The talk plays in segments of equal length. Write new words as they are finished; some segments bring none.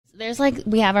There's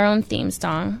we have our own theme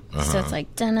song, so it's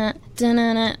like dun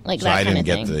dun like so that I kind didn't of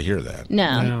get thing. to hear that.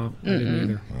 No, I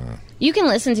didn't either. You can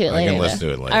listen to it later. I can listen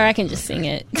to it later. Or I can just sing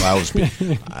it. Well,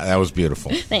 that was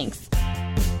beautiful. Thanks.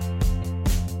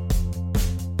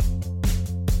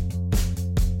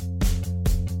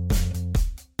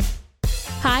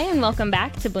 Hi, and welcome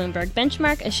back to Bloomberg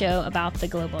Benchmark, a show about the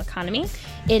global economy.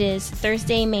 It is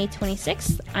Thursday, May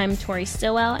 26th. I'm Tori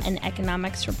Stillwell, an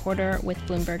economics reporter with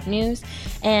Bloomberg News,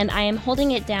 and I am holding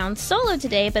it down solo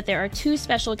today, but there are two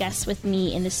special guests with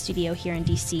me in the studio here in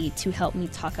D.C. to help me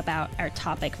talk about our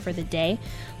topic for the day,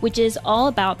 which is all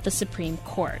about the Supreme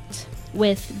Court.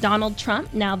 With Donald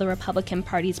Trump, now the Republican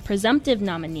Party's presumptive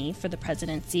nominee for the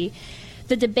presidency,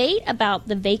 the debate about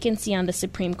the vacancy on the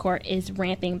Supreme Court is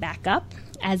ramping back up.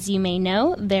 As you may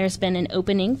know, there's been an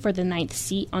opening for the ninth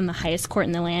seat on the highest court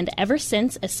in the land ever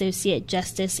since Associate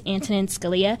Justice Antonin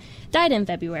Scalia died in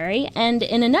February. And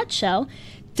in a nutshell,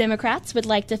 Democrats would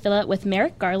like to fill it with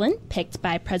Merrick Garland, picked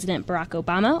by President Barack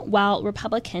Obama, while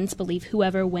Republicans believe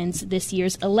whoever wins this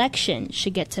year's election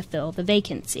should get to fill the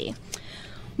vacancy.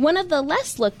 One of the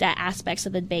less looked at aspects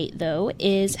of the debate, though,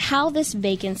 is how this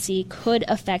vacancy could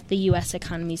affect the U.S.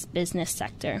 economy's business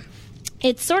sector.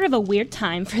 It's sort of a weird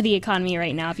time for the economy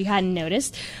right now, if you hadn't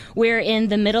noticed. We're in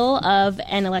the middle of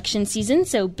an election season,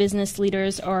 so business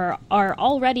leaders are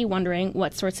already wondering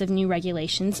what sorts of new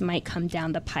regulations might come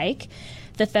down the pike.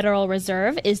 The Federal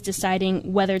Reserve is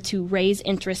deciding whether to raise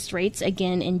interest rates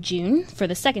again in June for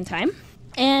the second time.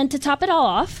 And to top it all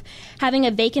off, having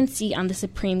a vacancy on the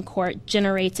Supreme Court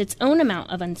generates its own amount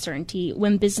of uncertainty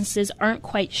when businesses aren't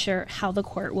quite sure how the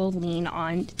court will lean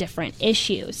on different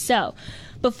issues. So,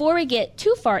 before we get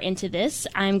too far into this,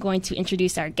 I'm going to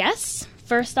introduce our guests.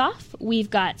 First off, we've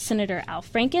got Senator Al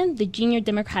Franken, the junior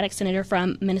Democratic senator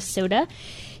from Minnesota.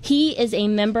 He is a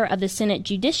member of the Senate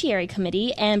Judiciary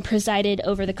Committee and presided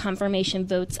over the confirmation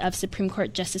votes of Supreme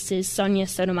Court Justices Sonia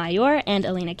Sotomayor and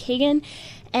Elena Kagan.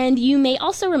 And you may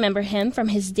also remember him from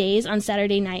his days on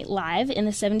Saturday Night Live in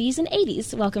the 70s and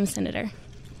 80s. Welcome, Senator.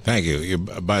 Thank you.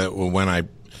 When I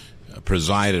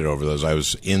presided over those, I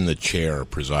was in the chair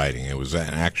presiding. It was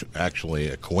actually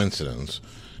a coincidence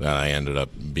that I ended up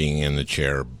being in the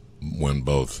chair when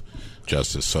both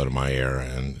Justice Sotomayor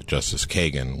and Justice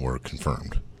Kagan were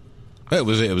confirmed. It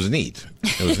was neat.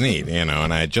 It was neat, and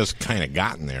I had just kind of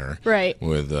gotten there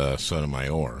with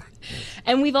Sotomayor.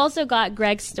 And we've also got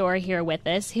Greg Stohr here with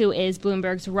us, who is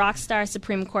Bloomberg's rockstar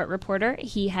Supreme Court reporter.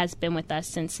 He has been with us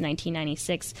since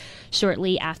 1996,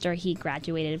 shortly after he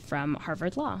graduated from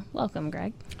Harvard Law. Welcome,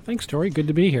 Greg. Thanks, Tori. Good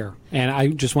to be here. And I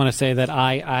just want to say that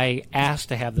I asked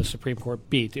to have the Supreme Court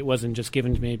beat. It wasn't just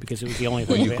given to me because it was the only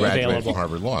thing available. You graduated from available.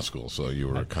 Harvard Law School, so you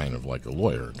were kind of like a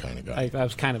lawyer kind of guy. I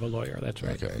was kind of a lawyer, that's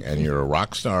right. Okay, and you're a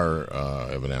rock star,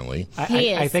 evidently.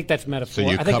 I think that's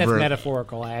metaphorical. So I think that's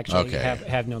metaphorical. I actually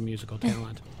have no musical talent.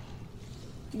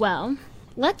 Well,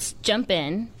 let's jump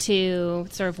in to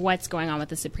sort of what's going on with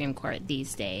the Supreme Court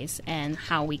these days and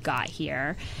how we got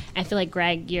here. I feel like,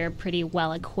 Greg, you're pretty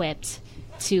well equipped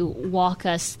to walk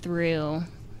us through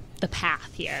the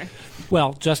path here.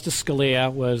 Well, Justice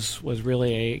Scalia was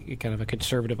really a kind of a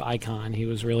conservative icon. He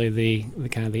was really the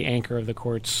kind of the anchor of the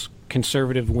court's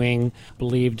conservative wing,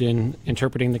 believed in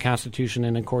interpreting the Constitution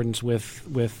in accordance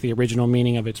with the original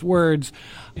meaning of its words,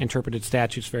 interpreted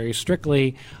statutes very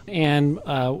strictly, and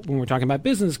when we're talking about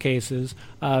business cases,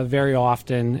 very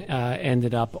often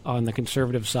ended up on the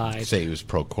conservative side. Say he was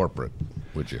pro-corporate,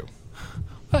 would you?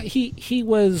 He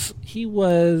was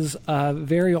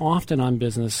very often on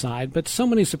business side, but so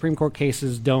many Supreme Court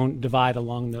cases don't divide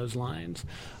along those lines.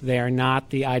 They are not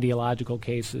the ideological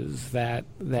cases that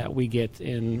we get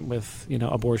in with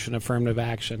abortion, affirmative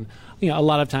action. A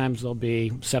lot of times there'll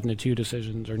be 7-2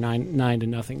 decisions or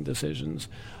 9-0 decisions.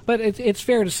 But it's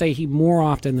fair to say he more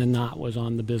often than not was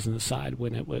on the business side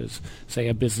when it was, say,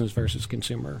 a business versus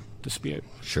consumer dispute.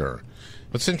 Sure.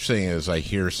 What's interesting is I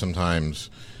hear sometimes,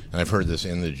 and I've heard this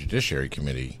in the Judiciary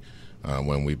Committee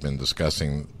when we've been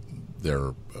discussing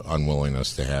their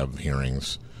unwillingness to have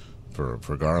hearings for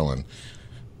Garland.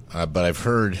 But I've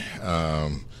heard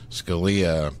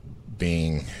Scalia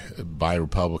being, by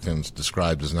Republicans,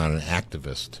 described as not an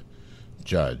activist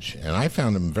judge. And I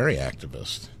found him very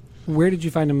activist. Where did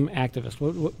you find him activist?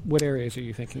 What areas are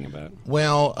you thinking about?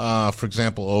 Well, for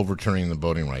example, overturning the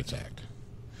Voting Rights Act.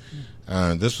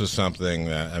 This was something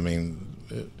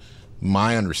that,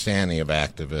 my understanding of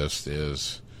activist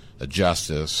is a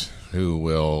justice who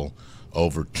will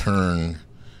overturn,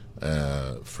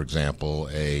 for example,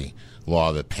 a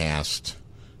law that passed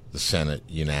the Senate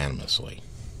unanimously.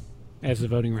 As the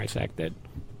Voting Rights Act did.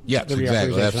 Yes,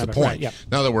 exactly. That's the point. Right, yeah.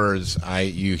 In other words,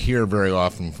 you hear very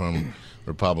often from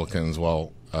Republicans,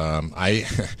 well, I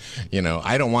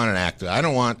don't want an act.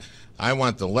 I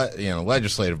want the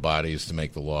legislative bodies to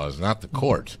make the laws, not the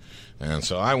court. And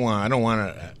so I don't want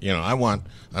an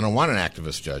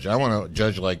activist judge. I want a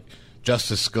judge like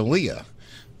Justice Scalia,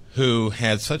 who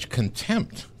had such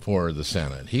contempt for the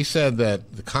Senate. He said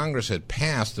that the Congress had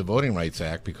passed the Voting Rights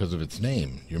Act because of its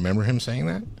name. You remember him saying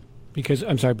that? Because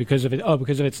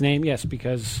of its name, yes.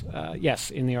 Because yes,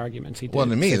 in the arguments he did. Well,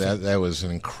 to me, that was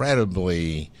an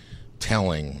incredibly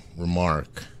telling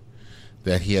remark,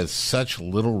 that he had such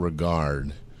little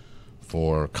regard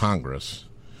for Congress,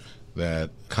 that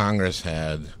Congress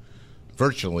had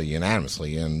virtually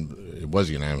unanimously, and it was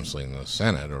unanimously in the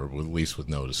Senate, or at least with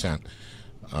no dissent,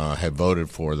 had voted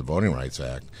for the Voting Rights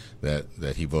Act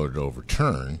that he voted to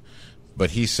overturn.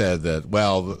 But he said that,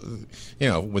 well,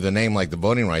 with a name like the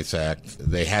Voting Rights Act,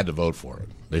 they had to vote for it.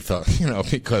 They felt,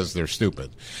 because they're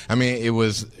stupid. I mean, it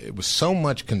was so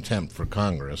much contempt for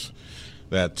Congress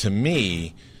that, to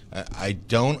me, I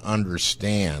don't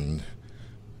understand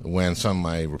when some of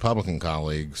my Republican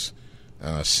colleagues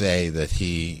say that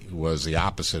he was the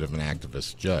opposite of an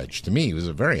activist judge. To me, he was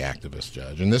a very activist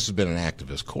judge, and this has been an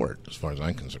activist court, as far as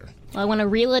I'm concerned. Well, I want to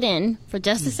reel it in for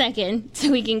just a second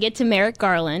so we can get to Merrick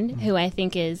Garland, who I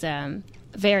think is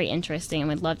very interesting, and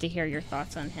would love to hear your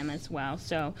thoughts on him as well.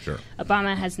 So sure.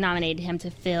 Obama has nominated him to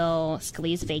fill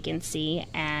Scalia's vacancy,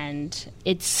 and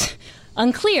it's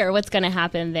unclear what's going to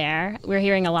happen there. We're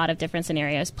hearing a lot of different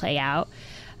scenarios play out,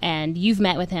 and you've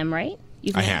met with him, right?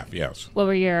 I have, yes. What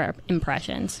were your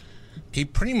impressions? He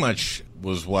pretty much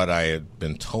was what I had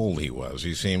been told he was.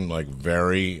 He seemed like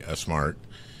very smart,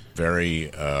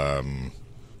 very a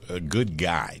good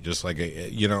guy. Just like,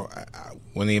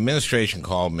 when the administration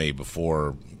called me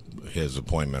before his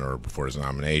appointment or before his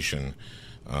nomination,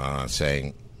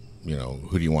 saying,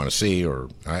 who do you want to see? Or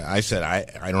I said,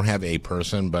 I don't have a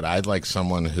person, but I'd like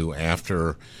someone who,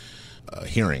 after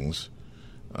hearings,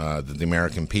 that the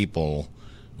American people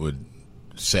would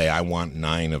say, I want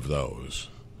 9 of those.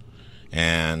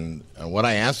 And what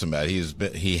I asked him about,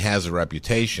 he has a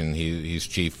reputation. He's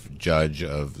chief judge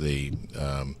of the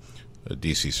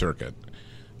D.C. Circuit,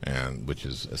 and which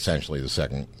is essentially the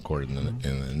second court in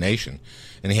the nation.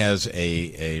 And he has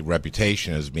a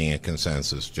reputation as being a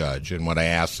consensus judge. And what I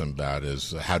asked him about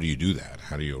is, how do you do that?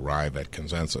 How do you arrive at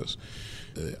consensus?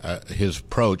 His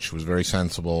approach was very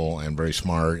sensible and very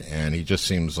smart, and he just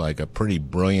seems like a pretty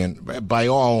brilliant, by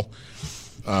all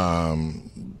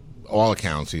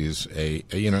accounts. He's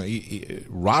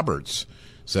Roberts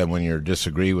said when you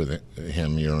disagree with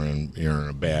him,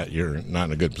 you're not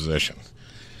in a good position.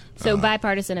 So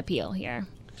bipartisan appeal here.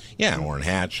 Yeah, Orrin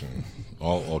Hatch and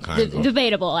all kinds of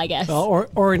debatable, I guess. Well,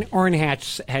 Orrin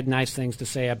Hatch had nice things to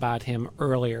say about him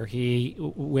earlier.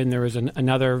 When there was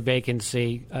another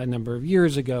vacancy a number of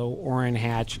years ago, Orrin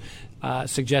Hatch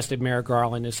suggested Merrick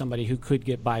Garland as somebody who could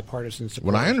get bipartisan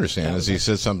support. What I understand is he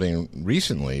said something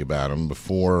recently about him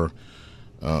before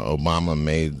Obama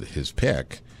made his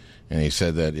pick, and he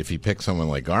said that if he picked someone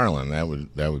like Garland,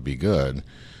 that would be good,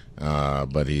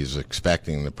 but he's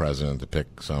expecting the president to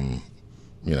pick some,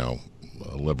 a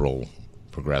liberal,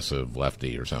 progressive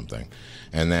lefty or something,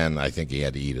 and then I think he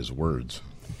had to eat his words.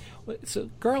 So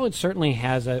Garland certainly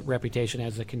has a reputation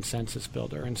as a consensus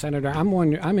builder. And Senator,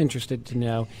 I'm interested to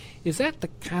know, is that the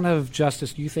kind of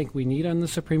justice you think we need on the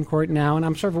Supreme Court now? And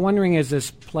I'm sort of wondering, as this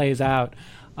plays out,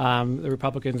 the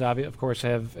Republicans, of course,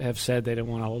 have said they don't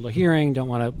want to hold a hearing, don't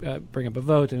want to bring up a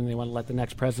vote, and they want to let the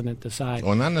next president decide.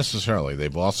 Well, not necessarily.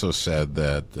 They've also said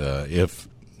that if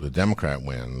the Democrat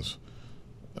wins,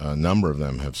 a number of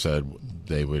them have said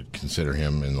they would consider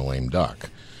him in the lame duck.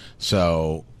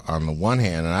 So on the one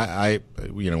hand,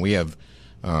 and we have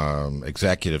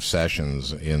executive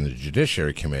sessions in the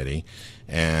Judiciary Committee,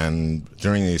 and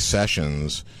during these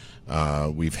sessions,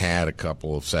 we've had a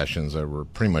couple of sessions that were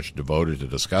pretty much devoted to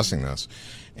discussing this.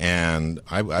 And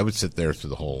I would sit there through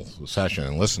the whole session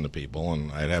and listen to people,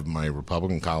 and I'd have my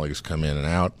Republican colleagues come in and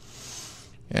out,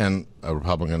 and a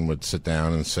Republican would sit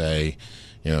down and say,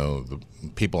 the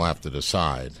people have to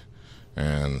decide.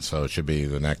 And so it should be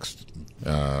the next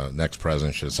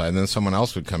president should decide. And then someone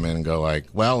else would come in and go like,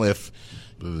 well, if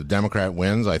the Democrat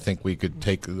wins, I think we could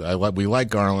we like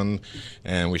Garland,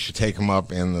 and we should take him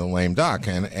up in the lame duck.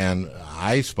 And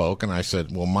I spoke and I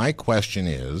said, well, my question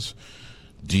is,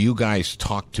 do you guys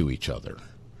talk to each other?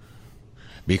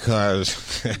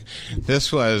 Because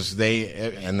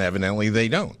and evidently they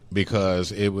don't,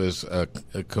 because it was a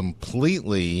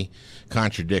completely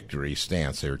contradictory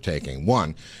stance they were taking.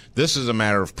 One, this is a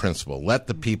matter of principle. Let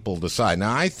the people decide.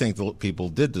 Now, I think the people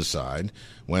did decide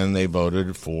when they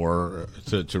voted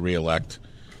to reelect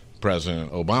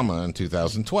President Obama in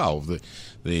 2012.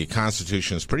 The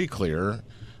Constitution is pretty clear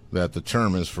that the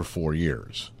term is for 4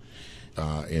 years.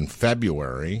 In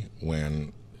February,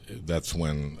 that's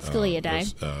when Scalia died.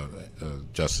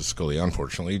 Justice Scalia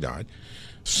unfortunately died.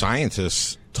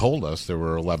 Scientists told us there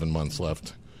were 11 months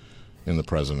left in the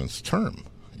president's term,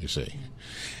 you see.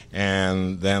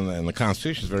 And the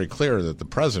Constitution is very clear that the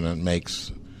president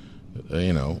makes,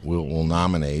 will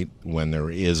nominate when there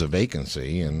is a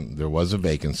vacancy, and there was a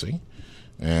vacancy.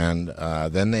 And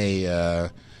then they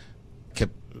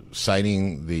kept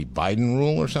citing the Biden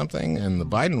rule or something, and the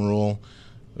Biden rule,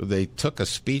 they took a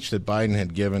speech that Biden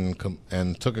had given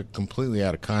and took it completely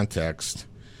out of context.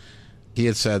 He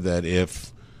had said that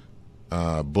if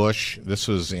Bush, this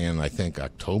was in, I think,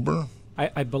 October.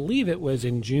 I believe it was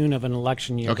in June of an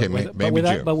election year, okay, but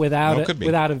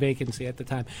without a vacancy at the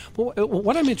time. But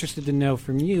what I'm interested to know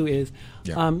from you is,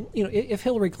 if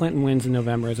Hillary Clinton wins in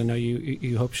November, as I know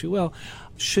you hope she will,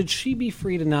 should she be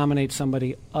free to nominate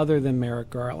somebody other than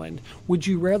Merrick Garland? Would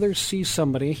you rather see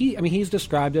somebody? He's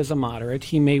described as a moderate.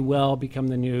 He may well become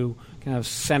the new kind of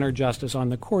center justice on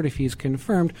the court if he's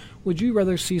confirmed. Would you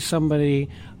rather see somebody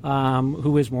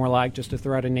who is more like, just to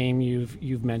throw out a name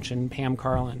you've mentioned, Pam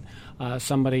Karlan,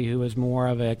 somebody who is more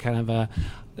of a kind of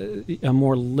a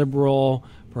more liberal,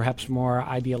 perhaps more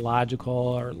ideological,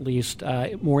 or at least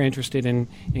more interested in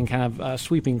kind of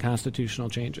sweeping constitutional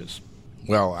changes?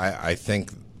 Well, I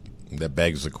think that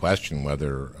begs the question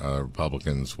whether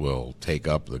Republicans will take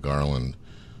up the Garland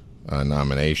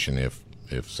nomination if,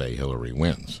 say, Hillary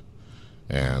wins.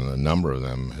 And a number of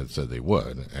them had said they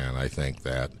would. And I think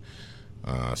that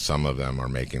some of them are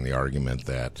making the argument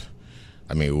that,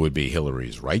 it would be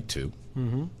Hillary's right to.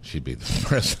 Mm-hmm. She'd be the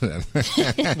president.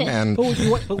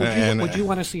 Would you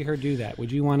want to see her do that?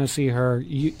 Would you want to see her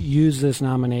use this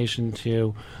nomination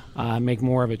to make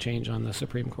more of a change on the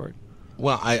Supreme Court?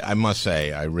 Well, I must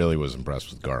say I really was impressed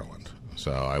with Garland.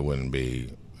 So I wouldn't be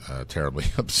terribly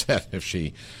upset if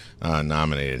she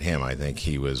nominated him. I think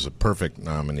he was a perfect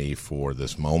nominee for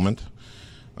this moment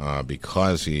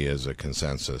because he is a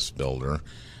consensus builder.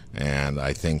 And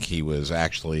I think he was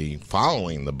actually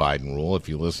following the Biden rule. If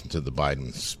you listen to the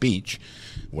Biden speech,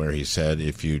 where he said,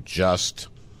 if you just,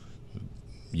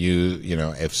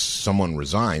 if someone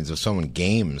resigns, if someone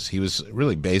games, he was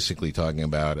really basically talking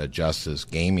about a justice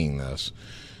gaming this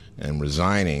and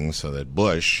resigning so that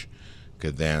Bush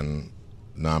could then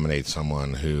nominate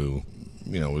someone who,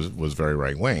 was very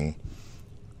right-wing.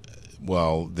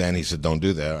 Well, then he said, don't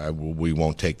do that. We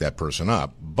won't take that person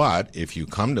up. But if you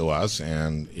come to us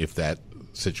and if that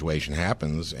situation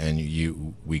happens and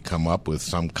we come up with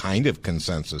some kind of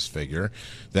consensus figure,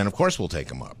 then of course we'll take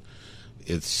them up.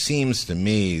 It seems to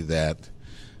me that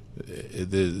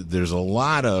there's a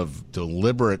lot of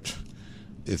deliberate,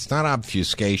 it's not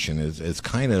obfuscation, it's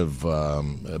kind of a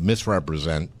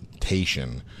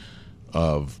misrepresentation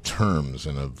of terms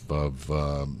and of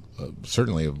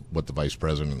certainly of what the vice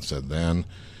president said then,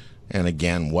 and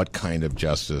again, what kind of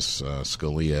justice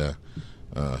Scalia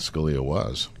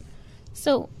was.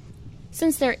 So,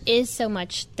 since there is so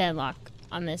much deadlock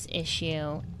on this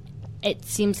issue, it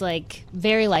seems like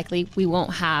very likely we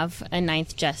won't have a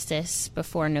ninth justice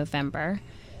before November.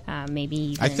 Maybe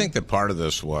even. I think that part of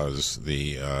this was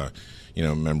the,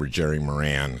 remember Jerry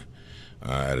Moran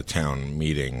at a town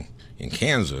meeting in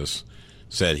Kansas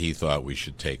said he thought we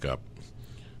should take up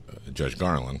Judge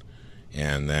Garland,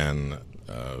 and then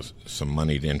some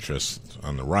moneyed interests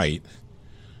on the right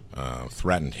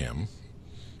threatened him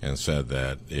and said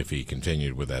that if he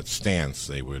continued with that stance,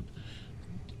 they would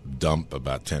dump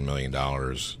about $10 million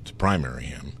to primary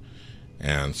him.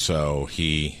 And so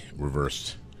he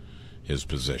reversed his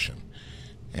position.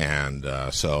 And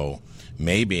so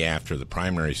maybe after the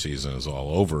primary season is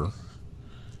all over,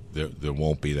 there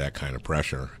won't be that kind of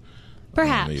pressure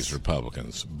perhaps on these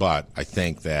Republicans. But I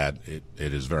think that it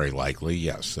is very likely,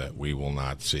 yes, that we will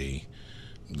not see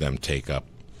them take up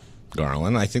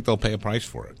Garland. I think they'll pay a price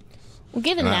for it. Well,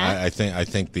 given that, I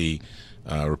think the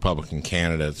Republican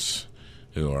candidates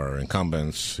who are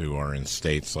incumbents, who are in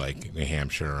states like New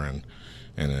Hampshire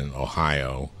and in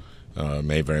Ohio,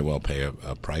 may very well pay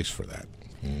a price for that.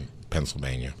 In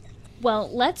Pennsylvania.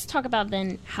 Well, let's talk about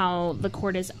then how the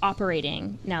court is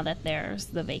operating now that there's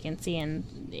the vacancy and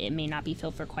it may not be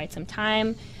filled for quite some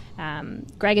time.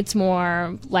 Greg, it's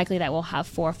more likely that we'll have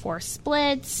 4-4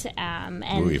 splits.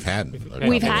 And we've had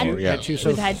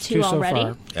two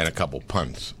already, and a couple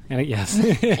punts. And yes,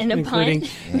 and including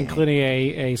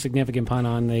a significant punt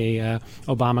on the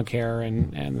Obamacare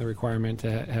and the requirement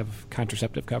to have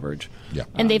contraceptive coverage. Yeah,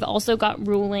 and they've also got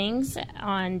rulings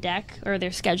on deck, or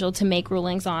they're scheduled to make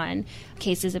rulings on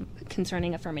cases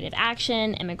concerning affirmative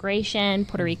action, immigration,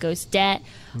 Puerto Rico's debt,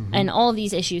 and all of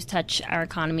these issues touch our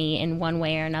economy in one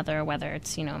way or another. Whether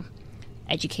it's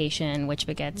education, which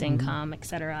begets income, et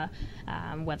cetera,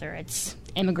 whether it's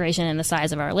immigration and the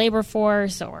size of our labor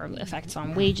force, or effects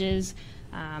on wages,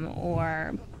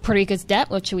 or Puerto Rico's debt,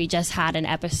 which we just had an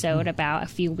episode about a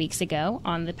few weeks ago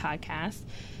on the podcast.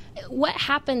 What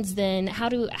happens then? How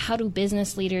do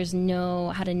business leaders know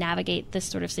how to navigate this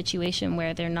sort of situation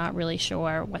where they're not really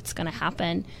sure what's going to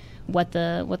happen, what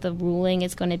the ruling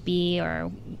is going to be, or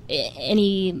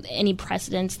any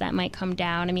precedents that might come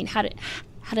down? I mean, how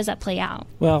does that play out?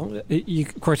 Well,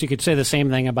 of course, you could say the same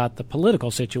thing about the political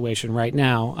situation right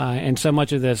now. And so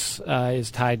much of this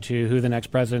is tied to who the next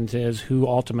president is, who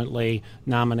ultimately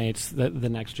nominates the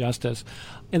next justice.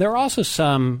 And there are also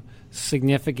some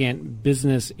significant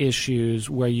business issues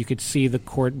where you could see the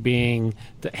court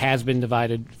has been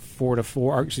divided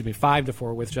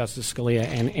 5-4 with Justice Scalia,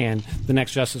 and the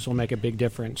next justice will make a big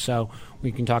difference. So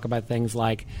we can talk about things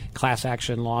like class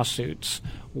action lawsuits,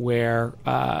 where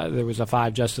there was a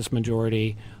 5-justice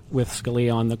majority with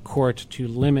Scalia on the court to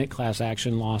limit class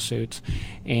action lawsuits.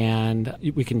 And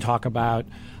we can talk about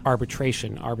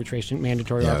mandatory arbitration.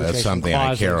 That's something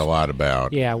clauses. I care a lot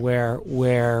about. Yeah, where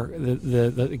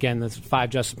the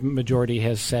 5-justice majority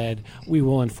has said we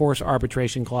will enforce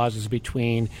arbitration clauses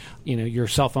between your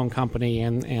cell phone company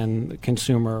and the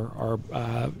consumer, or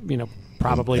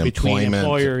probably between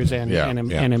employers and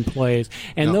employees.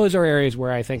 And those are areas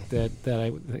where I think that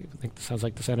I think it sounds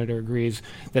like the senator agrees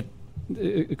that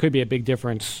it could be a big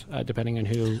difference depending on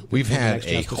who. We've had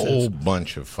a whole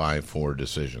bunch of 5-4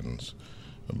 decisions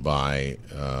by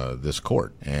this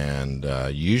court, and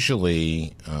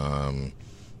usually,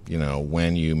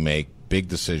 when you make big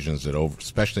decisions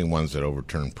especially ones that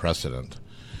overturn precedent,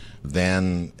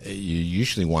 then you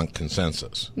usually want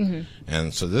consensus.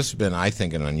 And so this has been, I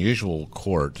think, an unusual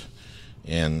court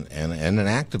and an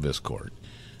activist court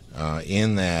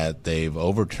in that they've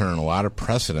overturned a lot of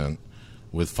precedent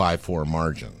with 5-4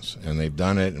 margins, and they've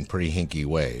done it in pretty hinky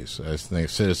ways. I think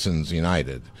Citizens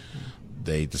United,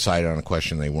 they decided on a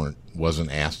question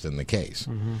wasn't asked in the case,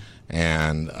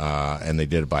 and they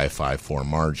did it by a 5-4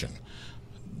 margin.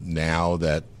 Now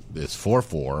that it's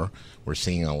 4-4, we're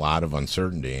seeing a lot of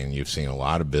uncertainty, and you've seen a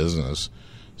lot of business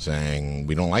saying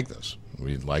we don't like this.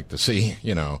 We'd like to see,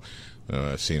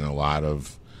 seen a lot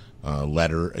of a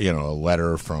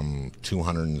letter from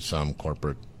 200 and some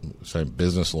corporate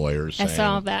business lawyers. I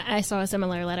saw that. I saw a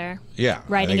similar letter. Yeah,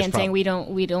 writing and saying we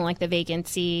don't like the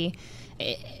vacancy.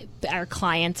 Our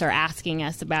clients are asking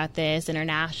us about this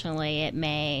internationally. It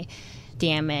may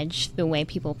damage the way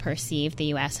people perceive the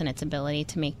U.S. and its ability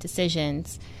to make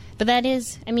decisions. But that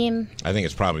is, I think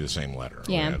it's probably the same letter.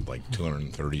 Yeah. We had like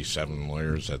 237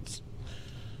 lawyers.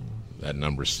 That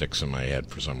number sticks in my head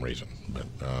for some reason, but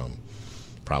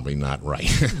probably not right.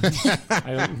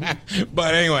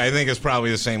 But anyway, I think it's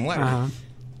probably the same letter.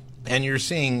 And you're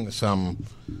seeing some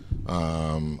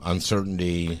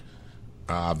uncertainty,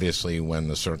 obviously, when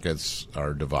the circuits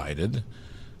are divided.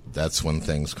 That's when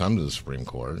things come to the Supreme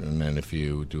Court. And then if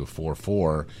you do a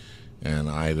 4-4 and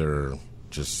either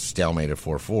just stalemate at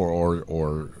 4-4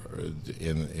 or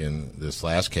in this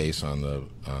last case on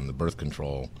the birth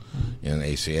control in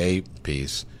ACA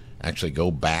piece, actually go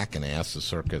back and ask the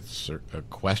circuits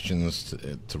questions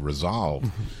to resolve.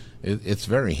 It's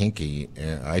very hinky,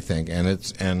 I think,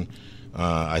 and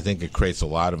I think it creates a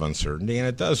lot of uncertainty, and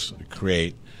it does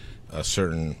create a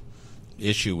certain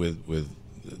issue with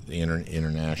the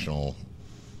international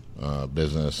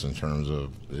business in terms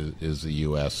of is the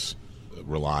U.S.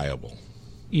 reliable.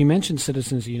 You mentioned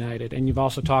Citizens United, and you've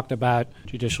also talked about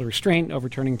judicial restraint,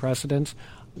 overturning precedents.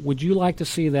 Would you like to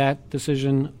see that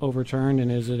decision overturned, and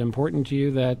is it important to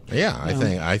you that? Yeah,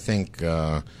 I think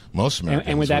most Americans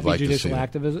and would that would be like judicial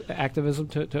to see activism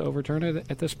to overturn it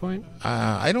at this point?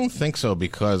 I don't think so,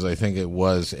 because I think it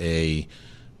was a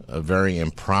very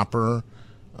improper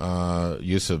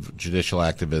use of judicial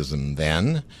activism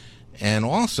then, and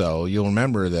also you'll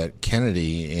remember that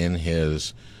Kennedy in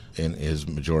his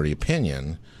majority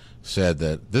opinion said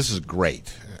that this is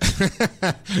great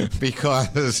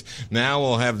because now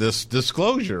we'll have this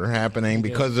disclosure happening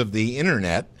because of the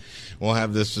internet. We'll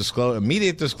have this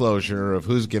immediate disclosure of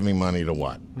who's giving money to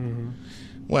what.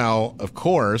 Well, of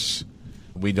course,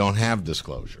 we don't have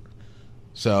disclosure.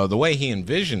 So the way he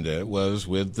envisioned it was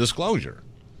with disclosure.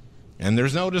 And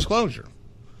there's no disclosure.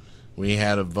 We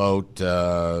had a vote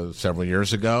several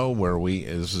years ago where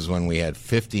this is when we had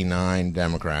 59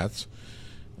 Democrats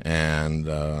and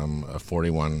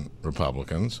 41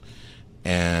 Republicans,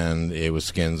 and it was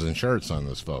skins and shirts on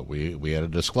this vote. We had a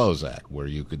Disclose Act where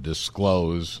you could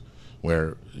disclose,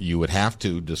 where you would have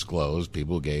to disclose,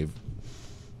 people who gave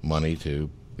money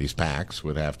to these PACs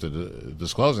would have to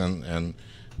disclose, and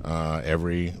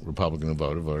every Republican who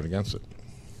voted against it.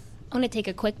 I want to take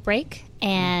a quick break,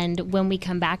 and when we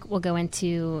come back, we'll go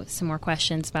into some more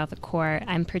questions about the court.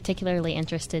 I'm particularly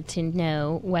interested to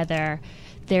know whether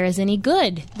there is any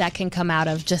good that can come out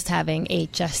of just having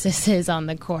 8 justices on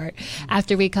the court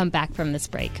after we come back from this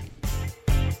break.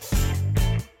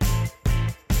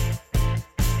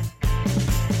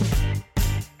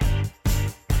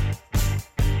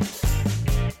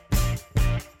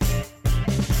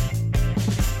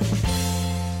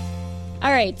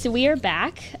 All right, so we are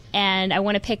back, and I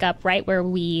want to pick up right where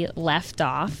we left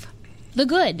off. The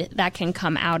good that can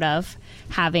come out of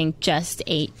having just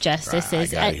 8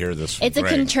 justices. I got to hear this from It's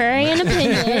Greg. A contrarian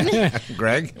opinion.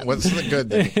 Greg, what's the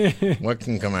good? What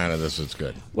can come out of this that's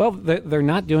good? Well, they're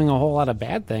not doing a whole lot of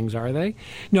bad things, are they?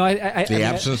 No, The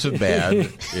absence of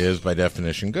bad is, by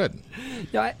definition, good.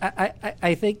 No,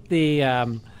 I think the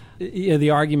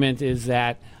argument is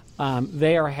that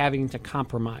they are having to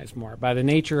compromise more. By the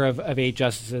nature of 8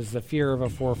 justices, the fear of a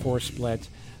 4-4 split,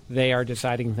 they are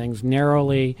deciding things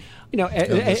narrowly.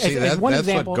 As one that's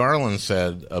example, what Garland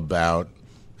said about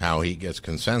how he gets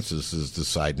consensus is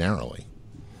decide narrowly.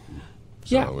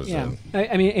 So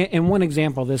I mean, in one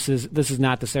example, this is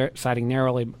not deciding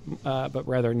narrowly, but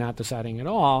rather not deciding at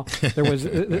all. There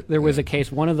was a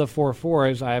case, one of the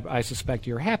 4-4s I suspect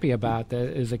you're happy about,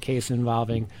 that is a case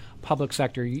involving public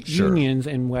sector unions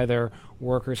and whether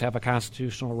workers have a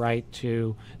constitutional right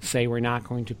to say we're not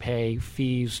going to pay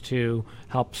fees to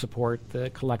help support the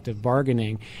collective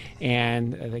bargaining.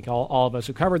 And I think all of us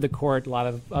who covered the court, a lot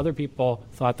of other people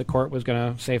thought the court was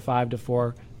going to say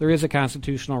 5-4. There is a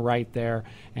constitutional right there,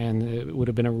 and it would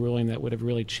have been a ruling that would have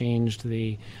really changed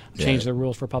the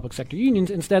rules for public sector unions.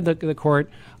 Instead, the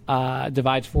court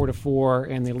divides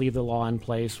 4-4, and they leave the law in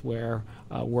place where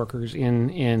workers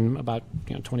in about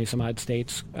 20 some odd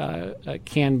states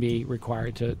can be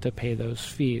required to pay those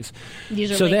fees.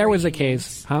 These are so there was unions. A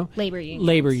case, huh? Labor unions.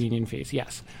 Labor union fees,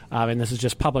 yes. And this is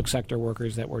just public sector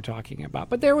workers that we're talking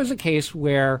about. But there was a case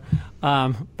where,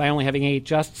 by only having 8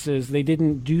 justices, they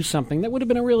didn't do something that would have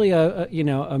been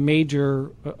a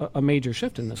major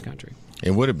shift in this country.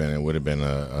 It would have been. It would have been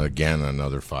again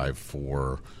another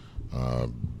 5-4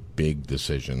 big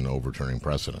decision overturning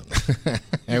precedent.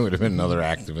 It would have been another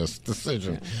activist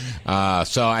decision.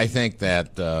 So I think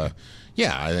that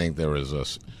I think there was a.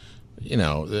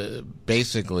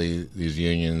 Basically, these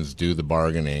unions do the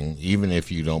bargaining, even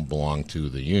if you don't belong to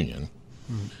the union,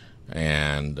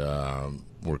 and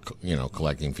we're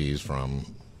collecting fees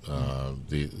from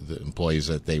the employees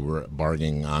that they were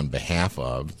bargaining on behalf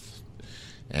of,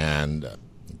 and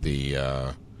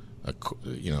the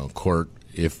court,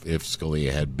 if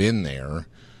Scalia had been there,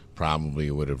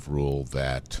 probably would have ruled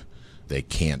that they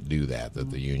can't do that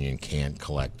the union can't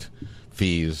collect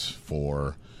fees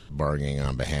for bargaining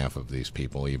on behalf of these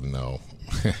people, even though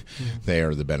they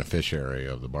are the beneficiary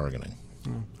of the bargaining.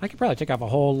 I could probably take off a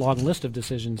whole long list of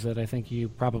decisions that I think you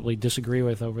probably disagree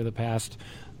with over the past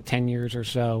 10 years or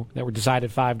so that were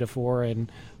decided 5-4,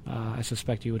 and I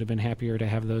suspect you would have been happier to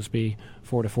have those be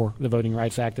 4-4. The Voting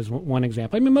Rights Act is one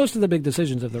example. I mean, most of the big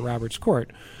decisions of the Roberts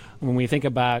Court, when we think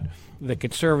about the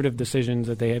conservative decisions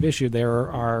that they have issued, there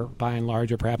are by and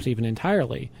large, or perhaps even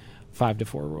entirely,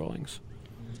 5-4 rulings.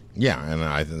 Yeah, and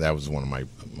I think that was one of my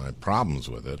problems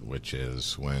with it, which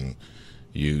is when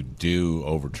you do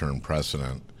overturn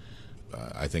precedent,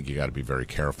 I think you got to be very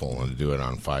careful and to do it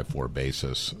on 5-4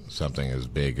 basis. Something as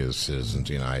big as Citizens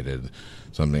United,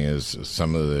 some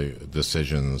of the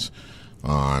decisions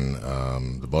on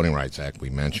the Voting Rights Act we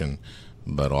mentioned,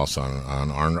 but also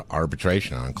on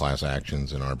arbitration, on class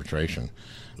actions and arbitration,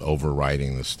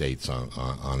 overriding the states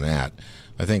on that.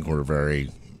 I think we're very,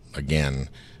 again,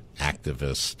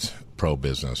 activist,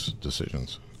 pro-business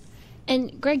decisions.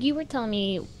 And Greg, you were telling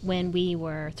me when we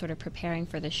were sort of preparing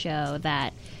for the show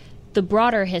that the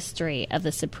broader history of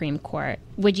the Supreme Court,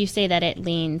 would you say that it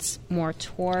leans more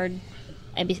toward,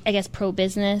 I guess,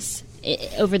 pro-business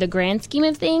over the grand scheme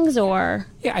of things, or?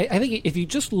 Yeah, I think if you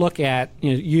just look at,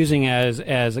 using as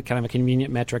a kind of a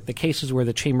convenient metric, the cases where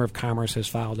the Chamber of Commerce has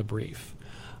filed a brief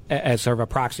as sort of a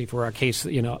proxy for a case,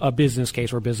 a business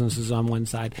case where business is on one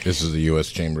side. This is the U.S.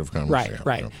 Chamber of Commerce.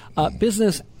 Right.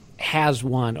 Business has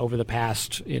won over the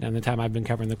past, in the time I've been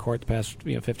covering the court, the past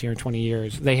 15 or 20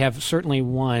 years. They have certainly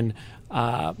won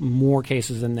more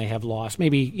cases than they have lost.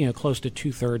 Maybe close to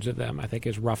 2/3 of them, I think,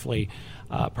 is roughly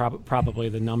probably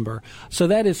the number. So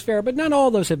that is fair, but not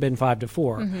all those have been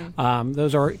 5-4.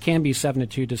 Those can be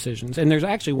 7-2 decisions. And there's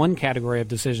actually one category of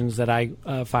decisions that I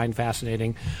find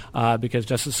fascinating because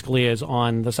Justice Scalia is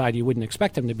on the side you wouldn't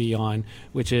expect him to be on,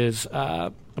 which is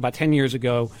about 10 years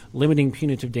ago, limiting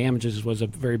punitive damages was a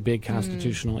very big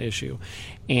constitutional issue.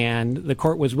 And the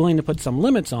court was willing to put some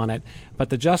limits on it, but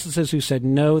the justices who said,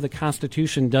 no, the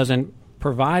Constitution doesn't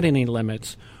provide any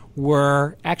limits,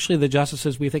 were actually the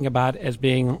justices we think about as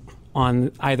being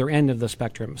on either end of the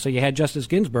spectrum. So you had Justice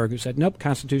Ginsburg, who said, nope,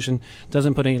 Constitution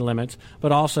doesn't put any limits,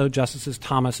 but also Justices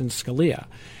Thomas and Scalia.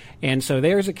 And so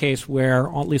there's a case where,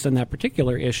 at least on that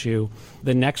particular issue,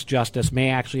 the next justice may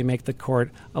actually make the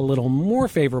court a little more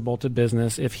favorable to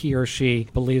business if he or she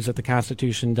believes that the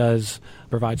Constitution does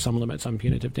provide some limits on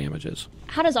punitive damages.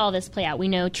 How does all this play out? We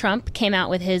know Trump came out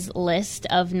with his list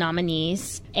of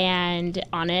nominees, and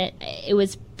on it, it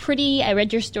was pretty. I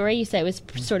read your story. You said it was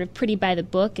sort of pretty by the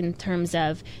book in terms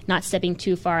of not stepping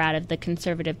too far out of the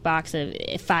conservative box.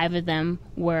 5 of them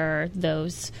were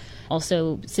those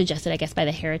also suggested, I guess, by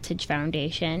the Heritage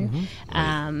Foundation.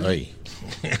 Oh,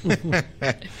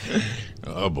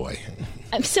 boy.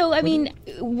 So, I mean,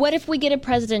 what if we get a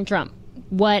President Trump?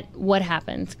 What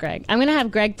happens, Greg? I'm going to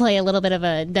have Greg play a little bit of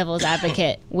a devil's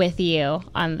advocate with you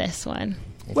on this one.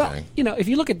 Okay. Well, if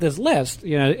you look at this list,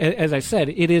 as I said,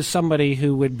 it is somebody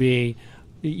who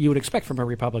you would expect from a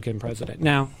Republican president.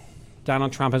 Now,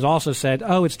 Donald Trump has also said,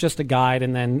 it's just a guide,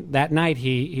 and then that night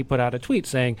he put out a tweet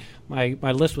saying, my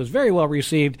list was very well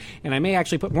received, and I may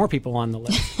actually put more people on the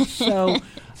list. So,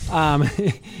 I'm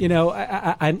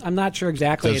not sure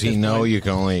exactly. Does he know you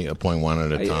can only appoint one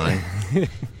at a time?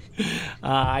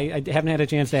 I haven't had a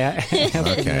chance to ask.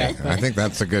 Okay. I think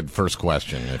that's a good first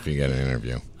question if you get an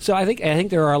interview. So I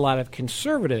think there are a lot of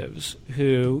conservatives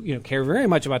who care very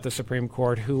much about the Supreme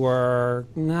Court who are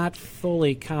not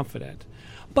fully confident.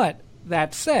 But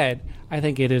that said, I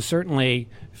think it is certainly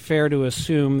fair to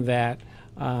assume that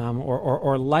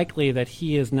or likely that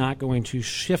he is not going to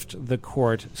shift the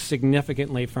court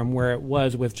significantly from where it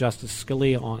was with Justice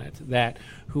Scalia on it, that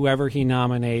whoever he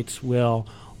nominates will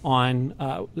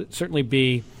certainly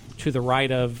be to the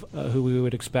right of who we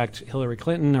would expect Hillary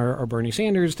Clinton or Bernie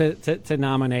Sanders to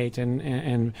nominate,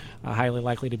 and highly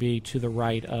likely to be to the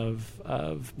right of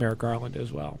Merrick Garland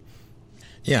as well.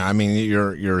 Yeah, I mean,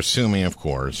 you're assuming, of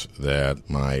course, that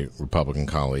my Republican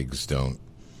colleagues don't.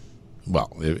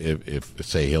 Well, if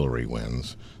say Hillary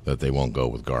wins, that they won't go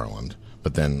with Garland.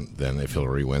 But then if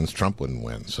Hillary wins, Trump wouldn't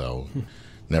win. So,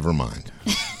 never mind.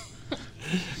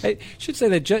 I should say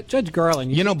that Judge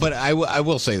Garland. But I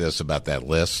will say this about that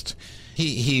list.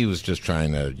 He was just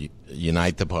trying to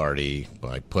unite the party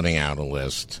by putting out a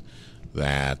list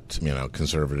that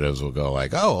conservatives will go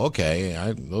like, oh, okay,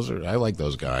 I like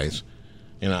those guys.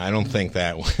 I don't think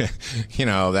that,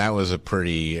 that was a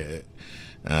pretty,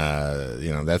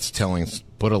 that's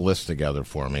put a list together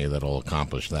for me that'll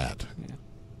accomplish that.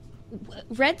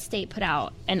 Red State put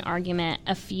out an argument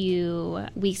a few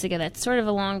weeks ago that's sort of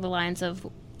along the lines of,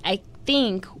 I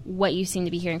think, what you seem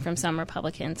to be hearing from some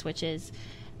Republicans, which is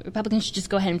Republicans should just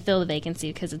go ahead and fill the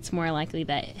vacancy because it's more likely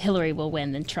that Hillary will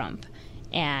win than Trump.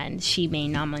 And she may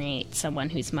nominate someone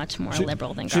who's much more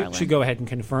liberal than Garland. Should go ahead and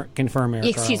confirm Merrick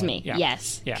Excuse Garland. me. Yeah.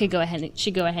 Yes. Yeah. Should go ahead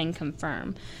and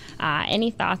confirm.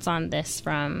 Any thoughts on this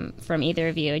from either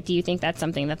of you? Do you think that's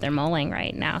something that they're mulling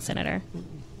right now, Senator?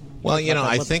 Well,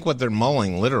 I think what they're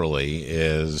mulling literally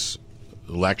is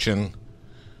election,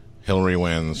 Hillary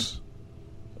wins,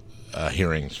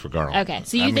 hearings for Garland. Okay,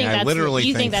 so you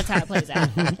think that's how it plays out?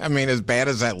 I mean, as bad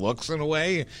as that looks in a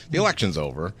way, the election's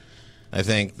over. I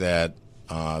think that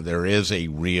there is a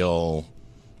real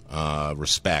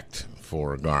respect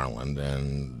for Garland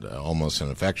and almost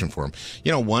an affection for him.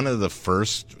 One of the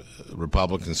first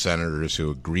Republican senators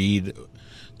who agreed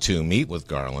to meet with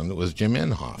Garland was Jim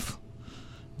Inhofe.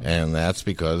 And that's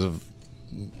because of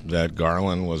that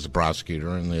Garland was a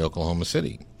prosecutor in the Oklahoma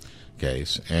City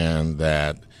case, and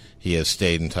that he has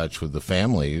stayed in touch with the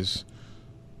families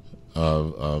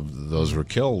of those who were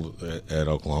killed at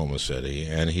Oklahoma City,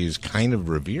 and he's kind of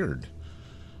revered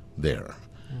there.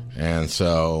 And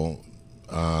so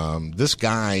this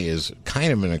guy is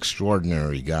kind of an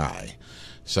extraordinary guy.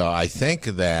 So I think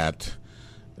that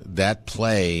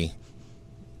play,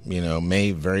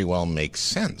 may very well make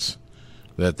sense.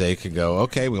 That they could go,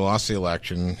 okay, we lost the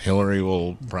election. Hillary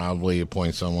will probably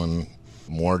appoint someone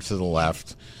more to the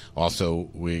left. Also,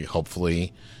 we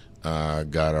hopefully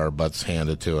got our butts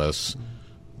handed to us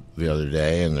the other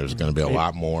day, and there's going to be a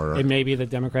lot more. It may be that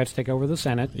Democrats take over the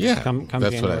Senate. Come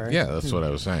January. That's what I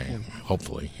was saying. Yeah.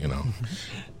 Hopefully,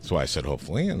 that's why I said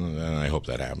hopefully, and I hope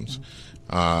that happens.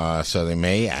 So they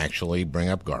may actually bring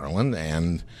up Garland,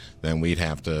 and then we'd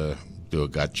have to do a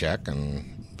gut check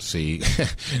and see,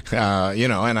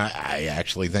 and I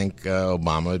actually think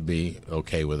Obama would be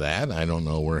okay with that. I don't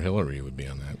know where Hillary would be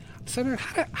on that.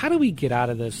 Senator, how do we get out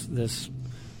of this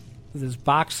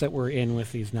box that we're in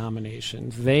with these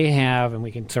nominations? They have, and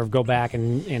we can sort of go back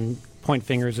and point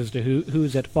fingers as to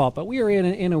who's at fault, but we are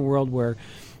in a world where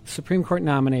Supreme Court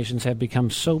nominations have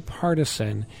become so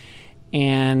partisan,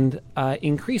 and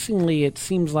increasingly it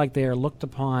seems like they are looked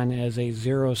upon as a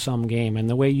zero-sum game. And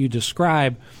the way you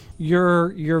describe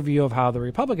your view of how the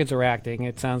Republicans are acting,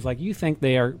 it sounds like you think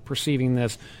they are perceiving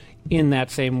this in that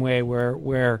same way,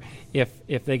 where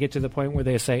if they get to the point where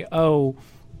they say,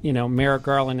 Merrick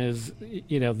Garland is,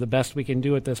 the best we can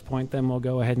do at this point, then we'll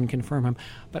go ahead and confirm him.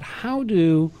 But how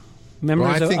do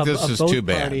members I think of this is both too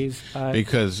bad, parties...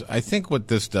 because I think what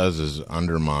this does is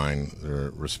undermine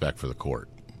their respect for the court.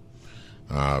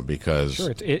 Because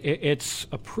sure, its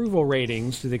approval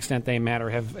ratings, to the extent they matter,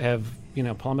 have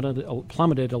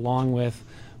plummeted along with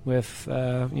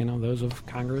those of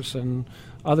Congress and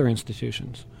other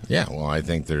institutions. Yeah, well, I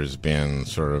think there's been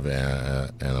sort of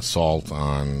an assault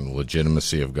on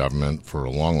legitimacy of government for a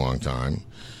long, long time.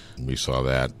 We saw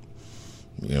that,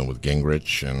 with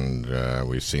Gingrich, and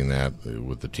we've seen that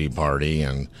with the Tea Party,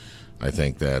 and I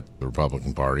think that the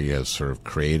Republican Party has sort of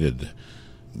created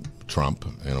Trump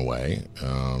in a way,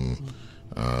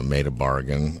 made a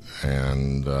bargain,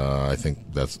 and I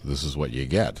think this is what you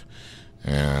get.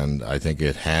 And I think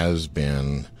it has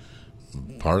been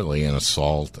partly an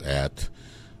assault at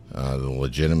the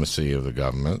legitimacy of the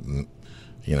government,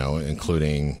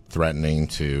 including threatening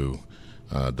to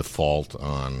default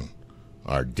on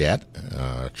our debt.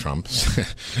 Trump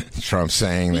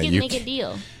saying that you can make a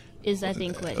deal. Is I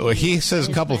think what well, he says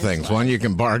a couple things. Well. One, you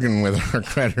can bargain with our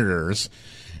creditors,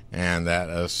 and that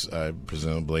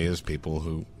presumably is people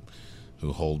who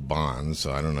hold bonds.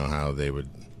 So I don't know how they would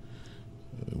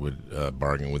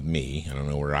bargain with me. I don't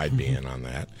know where I'd be in on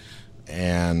that.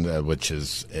 And which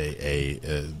is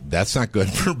that's not good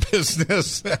for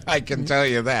business. I can tell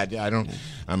you that.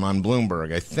 I'm on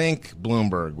Bloomberg. I think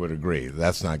Bloomberg would agree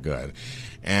that's not good.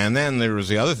 And then there was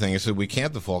the other thing. He said we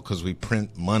can't default because we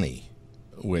print money,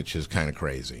 which is kind of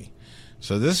crazy.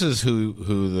 So this is who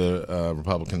the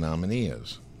Republican nominee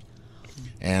is.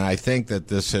 And I think that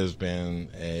this has been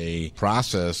a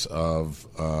process of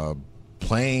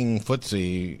playing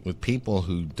footsie with people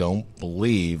who don't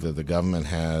believe that the government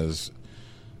has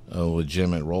a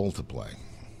legitimate role to play.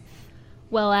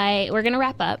 Well, we're going to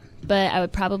wrap up, but I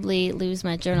would probably lose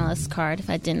my journalist card if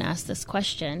I didn't ask this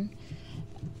question.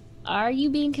 Are you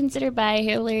being considered by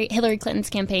Hillary Clinton's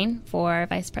campaign for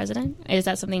vice president? Is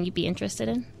that something you'd be interested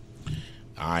in?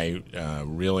 I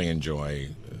really enjoy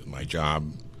my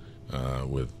job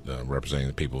with representing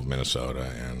the people of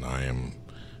Minnesota, and I am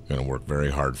going to work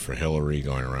very hard for Hillary,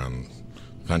 going around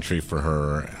the country for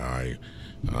her.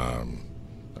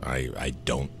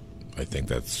 I think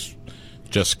that's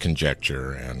just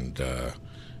conjecture, and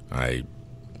I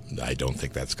don't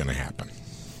think that's going to happen.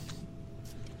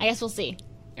 I guess we'll see.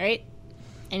 All right?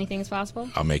 Anything's possible?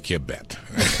 I'll make you a bet.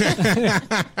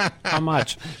 How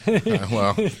much?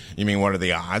 Well, you mean what are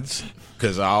the odds?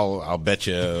 Because I'll bet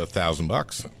you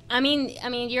 $1,000. I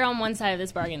mean, you're on one side of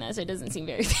this bargain, though, so it doesn't seem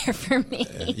very fair for me.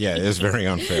 Yeah, it is very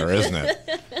unfair, isn't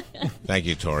it? Thank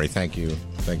you, Tori. Thank you,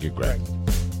 Greg.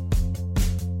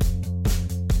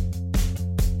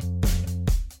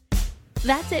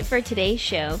 That's it for today's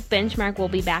show. Benchmark will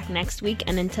be back next week,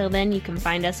 and until then, you can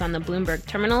find us on the Bloomberg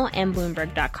Terminal and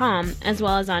Bloomberg.com, as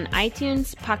well as on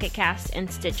iTunes, Pocket Cast,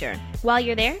 and Stitcher. While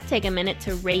you're there, take a minute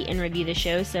to rate and review the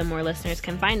show so more listeners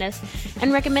can find us,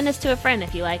 and recommend us to a friend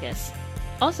if you like us.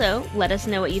 Also, let us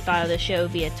know what you thought of the show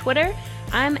via Twitter.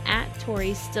 I'm at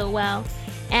Tori Stillwell,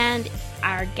 and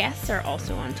our guests are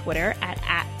also on Twitter at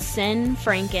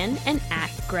 @SenFranken and at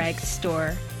Greg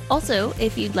Stohr. Also,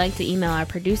 if you'd like to email our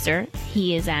producer,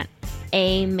 he is at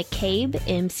amccabe,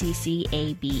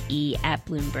 MCCABE,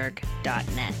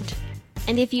 @Bloomberg.net.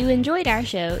 And if you enjoyed our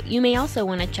show, you may also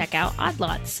want to check out Odd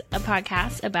Lots, a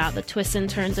podcast about the twists and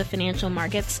turns of financial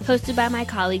markets, hosted by my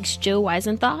colleagues Joe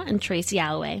Weisenthal and Tracy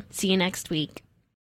Alloway. See you next week.